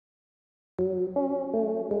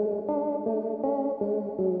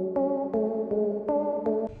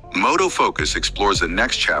Moto Focus explores the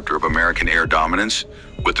next chapter of American air dominance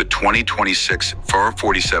with the 2026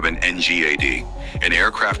 F-47 NGAD, an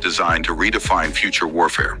aircraft designed to redefine future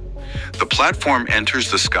warfare. The platform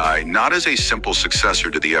enters the sky not as a simple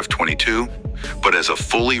successor to the F-22, but as a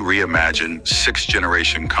fully reimagined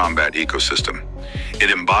sixth-generation combat ecosystem.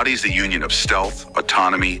 It embodies the union of stealth,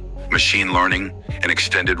 autonomy, machine learning, and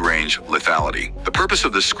extended-range lethality. The purpose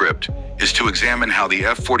of this script is to examine how the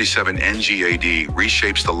F-47 NGAD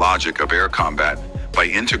reshapes the logic of air combat by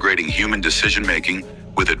integrating human decision-making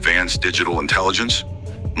with advanced digital intelligence,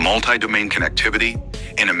 multi-domain connectivity,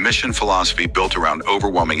 and a mission philosophy built around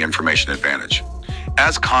overwhelming information advantage.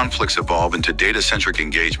 As conflicts evolve into data-centric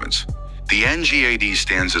engagements, the NGAD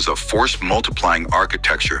stands as a force-multiplying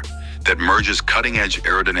architecture that merges cutting-edge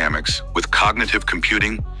aerodynamics with cognitive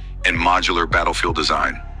computing and modular battlefield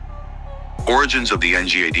design. Origins of the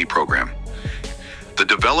NGAD program. The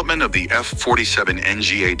development of the F-47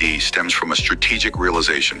 NGAD stems from a strategic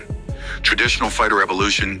realization. Traditional fighter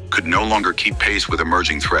evolution could no longer keep pace with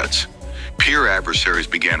emerging threats. Peer adversaries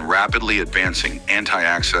began rapidly advancing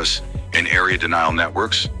anti-access and area denial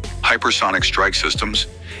networks, hypersonic strike systems,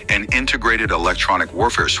 and integrated electronic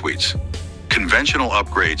warfare suites. Conventional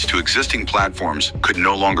upgrades to existing platforms could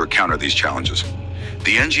no longer counter these challenges.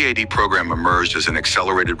 The NGAD program emerged as an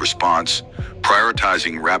accelerated response,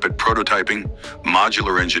 prioritizing rapid prototyping,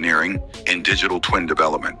 modular engineering, and digital twin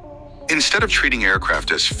development. Instead of treating aircraft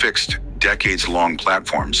as fixed, decades-long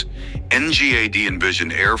platforms, NGAD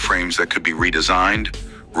envisioned airframes that could be redesigned,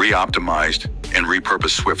 re-optimized, and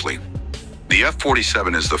repurposed swiftly. The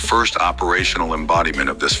F-47 is the first operational embodiment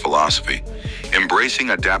of this philosophy, embracing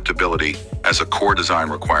adaptability as a core design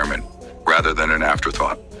requirement rather than an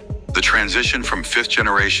afterthought. The transition from fifth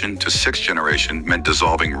generation to sixth generation meant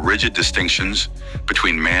dissolving rigid distinctions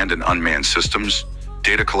between manned and unmanned systems,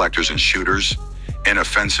 data collectors and shooters, and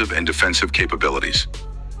offensive and defensive capabilities,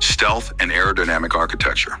 stealth and aerodynamic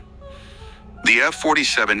architecture. The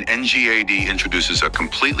F-47 NGAD introduces a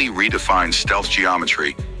completely redefined stealth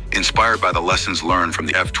geometry inspired by the lessons learned from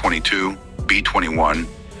the F-22, B-21,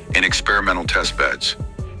 and experimental test beds.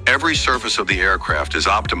 Every surface of the aircraft is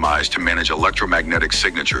optimized to manage electromagnetic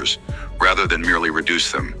signatures rather than merely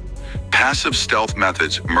reduce them. Passive stealth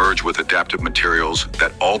methods merge with adaptive materials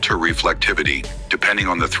that alter reflectivity depending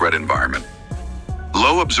on the threat environment.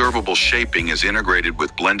 Low observable shaping is integrated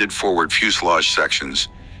with blended forward fuselage sections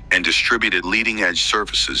and distributed leading-edge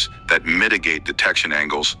surfaces that mitigate detection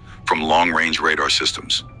angles from long-range radar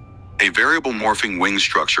systems. A variable morphing wing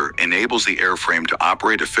structure enables the airframe to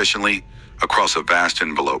operate efficiently across a vast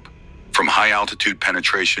envelope, from high-altitude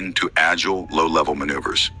penetration to agile, low-level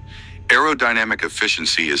maneuvers. Aerodynamic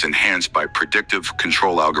efficiency is enhanced by predictive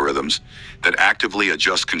control algorithms that actively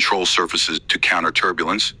adjust control surfaces to counter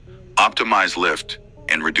turbulence, optimize lift,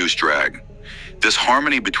 and reduce drag. This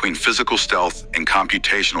harmony between physical stealth and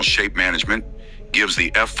computational shape management gives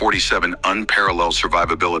the F-47 unparalleled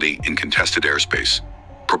survivability in contested airspace.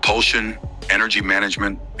 Propulsion, energy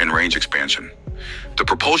management, and range expansion. The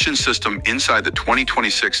propulsion system inside the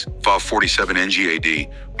 2026 F-47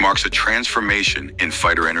 NGAD marks a transformation in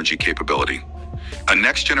fighter energy capability. A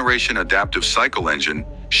next-generation adaptive cycle engine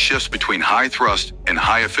shifts between high-thrust and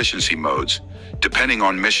high-efficiency modes, depending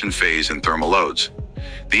on mission phase and thermal loads.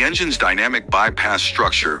 The engine's dynamic bypass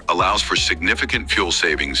structure allows for significant fuel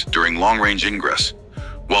savings during long-range ingress,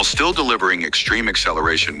 while still delivering extreme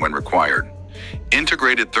acceleration when required.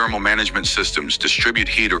 Integrated thermal management systems distribute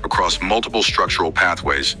heat across multiple structural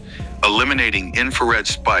pathways, eliminating infrared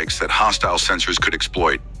spikes that hostile sensors could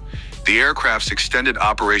exploit. The aircraft's extended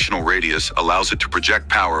operational radius allows it to project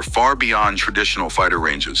power far beyond traditional fighter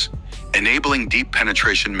ranges, enabling deep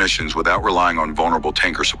penetration missions without relying on vulnerable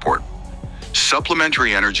tanker support.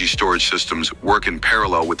 Supplementary energy storage systems work in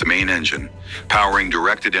parallel with the main engine, powering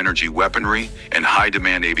directed energy weaponry and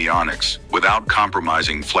high-demand avionics without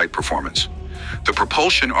compromising flight performance. The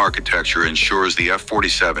propulsion architecture ensures the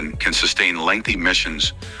F-47 can sustain lengthy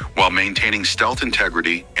missions while maintaining stealth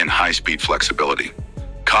integrity and high-speed flexibility.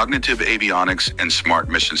 Cognitive avionics and smart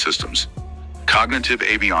mission systems. Cognitive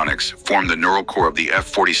avionics form the neural core of the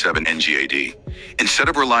F-47 NGAD. Instead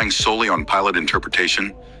of relying solely on pilot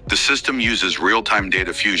interpretation, the system uses real-time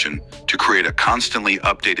data fusion to create a constantly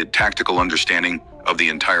updated tactical understanding of the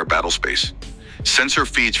entire battle space. Sensor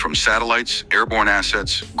feeds from satellites, airborne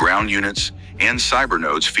assets, ground units, and cyber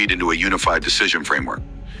nodes feed into a unified decision framework.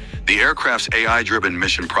 The aircraft's AI-driven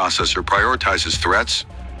mission processor prioritizes threats,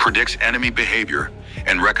 predicts enemy behavior,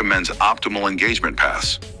 and recommends optimal engagement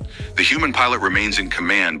paths. The human pilot remains in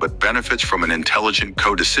command but benefits from an intelligent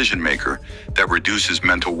co-decision maker that reduces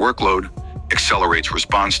mental workload, accelerates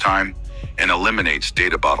response time, and eliminates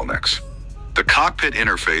data bottlenecks. The cockpit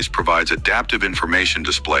interface provides adaptive information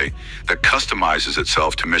display that customizes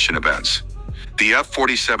itself to mission events. The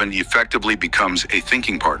F-47 effectively becomes a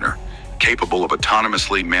thinking partner, capable of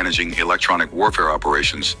autonomously managing electronic warfare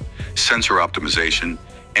operations, sensor optimization,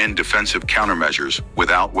 and defensive countermeasures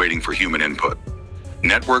without waiting for human input.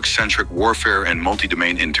 Network-centric warfare and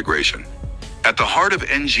multi-domain integration. At the heart of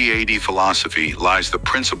NGAD philosophy lies the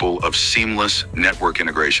principle of seamless network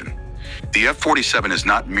integration. The F-47 is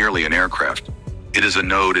not merely an aircraft. It is a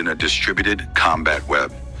node in a distributed combat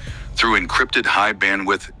web. Through encrypted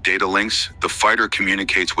high-bandwidth data links, the fighter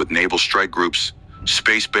communicates with naval strike groups,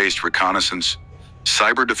 space-based reconnaissance,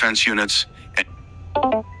 cyber defense units,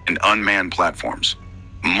 and unmanned platforms.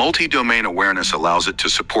 Multi-domain awareness allows it to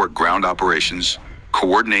support ground operations,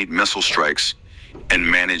 coordinate missile strikes, and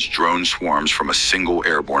manage drone swarms from a single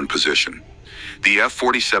airborne position. The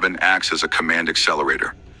F-47 acts as a command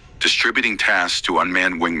accelerator, distributing tasks to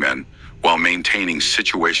unmanned wingmen while maintaining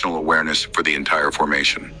situational awareness for the entire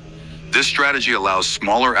formation. This strategy allows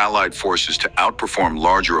smaller allied forces to outperform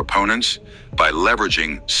larger opponents by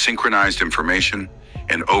leveraging synchronized information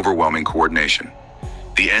and overwhelming coordination.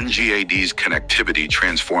 The NGAD's connectivity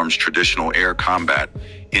transforms traditional air combat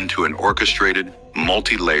into an orchestrated,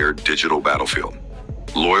 multi-layered digital battlefield.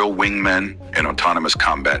 Loyal wingmen and autonomous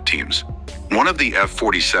combat teams. One of the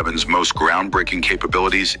F-47's most groundbreaking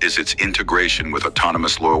capabilities is its integration with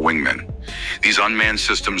autonomous loyal wingmen. These unmanned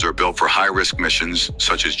systems are built for high-risk missions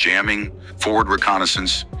such as jamming, forward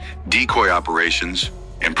reconnaissance, decoy operations,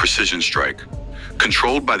 and precision strike.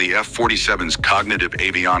 Controlled by the F-47's cognitive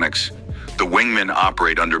avionics, the wingmen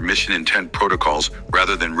operate under mission intent protocols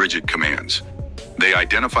rather than rigid commands. They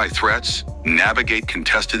identify threats, navigate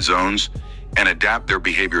contested zones, and adapt their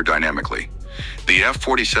behavior dynamically. The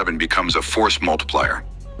F-47 becomes a force multiplier,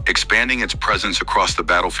 expanding its presence across the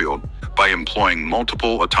battlefield by employing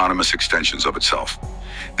multiple autonomous extensions of itself.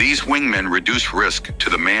 These wingmen reduce risk to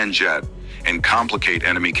the manned jet and complicate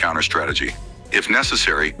enemy counter-strategy. If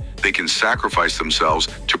necessary, they can sacrifice themselves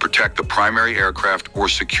to protect the primary aircraft or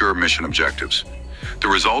secure mission objectives. The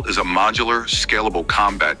result is a modular, scalable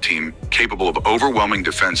combat team capable of overwhelming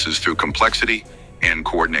defenses through complexity and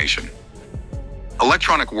coordination.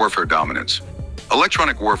 Electronic warfare dominance.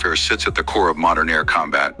 Electronic warfare sits at the core of modern air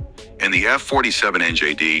combat, and the F-47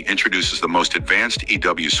 NGAD introduces the most advanced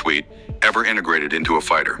EW suite ever integrated into a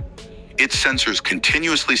fighter. Its sensors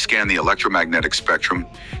continuously scan the electromagnetic spectrum,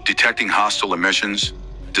 detecting hostile emissions,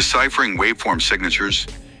 deciphering waveform signatures,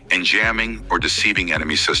 and jamming or deceiving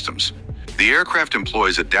enemy systems. The aircraft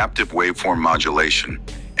employs adaptive waveform modulation,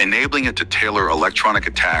 enabling it to tailor electronic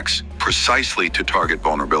attacks precisely to target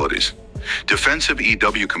vulnerabilities. Defensive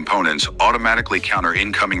EW components automatically counter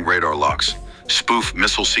incoming radar locks, spoof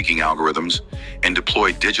missile-seeking algorithms, and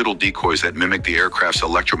deploy digital decoys that mimic the aircraft's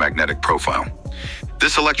electromagnetic profile.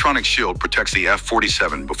 This electronic shield protects the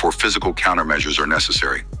F-47 before physical countermeasures are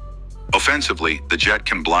necessary. Offensively, the jet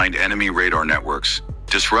can blind enemy radar networks,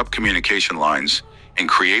 disrupt communication lines, and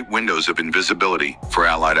create windows of invisibility for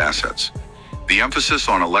Allied assets. The emphasis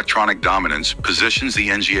on electronic dominance positions the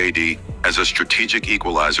NGAD as a strategic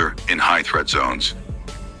equalizer in high-threat zones.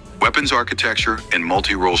 Weapons architecture and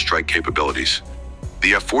multi-role strike capabilities.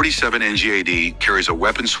 The F-47 NGAD carries a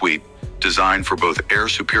weapon suite designed for both air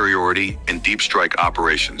superiority and deep strike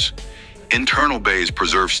operations. Internal bays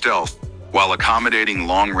preserve stealth while accommodating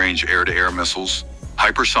long-range air-to-air missiles,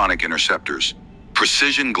 hypersonic interceptors,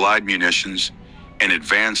 precision glide munitions, and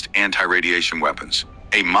advanced anti-radiation weapons.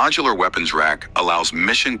 A modular weapons rack allows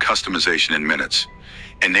mission customization in minutes,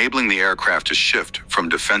 enabling the aircraft to shift from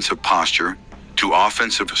defensive posture to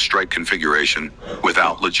offensive strike configuration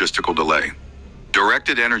without logistical delay.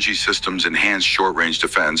 Directed energy systems enhance short-range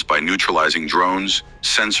defense by neutralizing drones,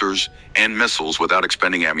 sensors, and missiles without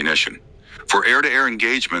expending ammunition. For air-to-air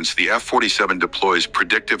engagements, the F-47 deploys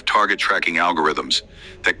predictive target tracking algorithms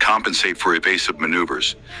that compensate for evasive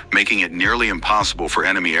maneuvers, making it nearly impossible for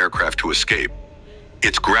enemy aircraft to escape.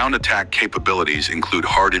 Its ground attack capabilities include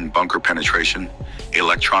hardened bunker penetration,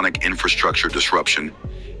 electronic infrastructure disruption,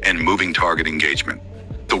 and moving target engagement.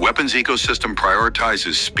 The weapons ecosystem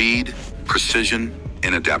prioritizes speed, precision,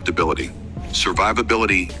 and adaptability,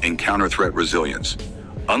 survivability, and counter-threat resilience.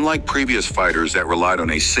 Unlike previous fighters that relied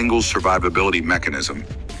on a single survivability mechanism,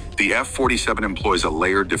 the F-47 employs a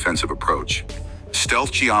layered defensive approach.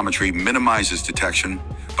 Stealth geometry minimizes detection,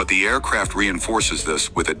 but the aircraft reinforces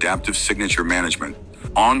this with adaptive signature management,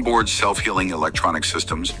 onboard self-healing electronic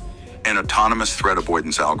systems, and autonomous threat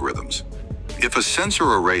avoidance algorithms. If a sensor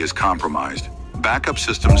array is compromised, backup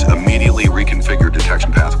systems immediately reconfigure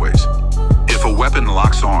detection pathways. If a weapon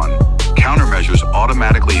locks on, Countermeasures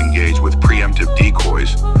automatically engage with preemptive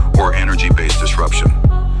decoys or energy-based disruption.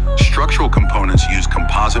 Structural components use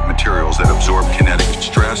composite materials that absorb kinetic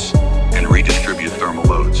stress and redistribute thermal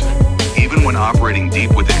loads. Even when operating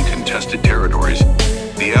deep within contested territories,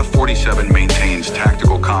 the F-47 maintains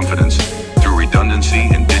tactical confidence through redundancy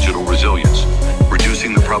and digital resilience,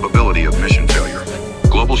 reducing the probability of mission failure.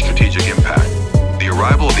 Global strategic impact. The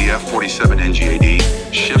arrival of the F-47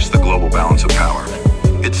 NGAD shifts the global balance of power.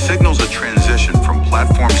 It signals a transition from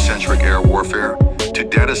platform-centric air warfare to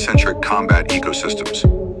data-centric combat ecosystems.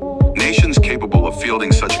 Nations capable of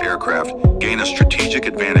fielding such aircraft gain a strategic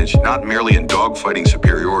advantage not merely in dogfighting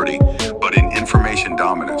superiority, but in information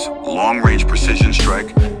dominance, long-range precision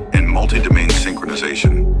strike, and multi-domain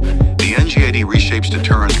synchronization. The NGAD reshapes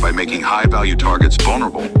deterrence by making high-value targets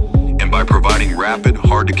vulnerable and by providing rapid,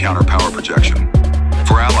 hard-to-counter power projection.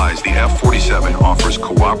 For allies, the F-47 offers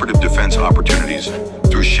cooperative defense opportunities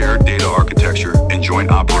through shared data architecture and joint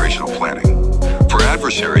operational planning. For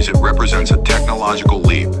adversaries, it represents a technological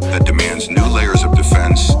leap that demands new layers of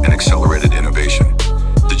defense and accelerated innovation.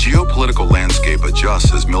 The geopolitical landscape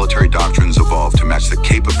adjusts as military doctrines evolve to match the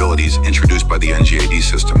capabilities introduced by the NGAD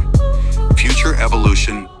system. Future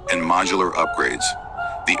evolution and modular upgrades.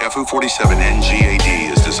 The F-47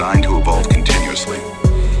 NGAD is designed to evolve continuously.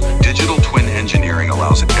 Digital twin engineering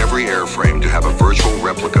allows every airframe to have a virtual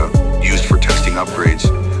replica used for testing upgrades,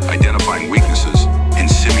 identifying weaknesses, and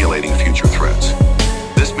simulating future threats.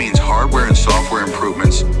 This means hardware and software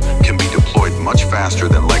improvements can be deployed much faster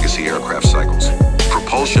than legacy aircraft cycles.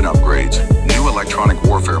 Propulsion upgrades, new electronic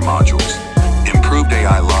warfare modules, improved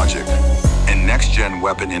AI logic, and next-gen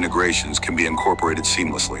weapon integrations can be incorporated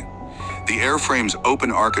seamlessly. The airframe's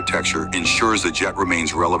open architecture ensures the jet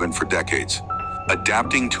remains relevant for decades,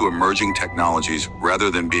 adapting to emerging technologies rather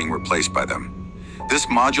than being replaced by them. This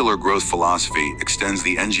modular growth philosophy extends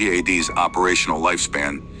the NGAD's operational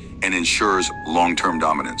lifespan and ensures long-term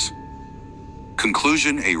dominance.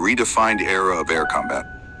 Conclusion: a redefined era of air combat.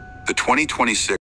 The 2026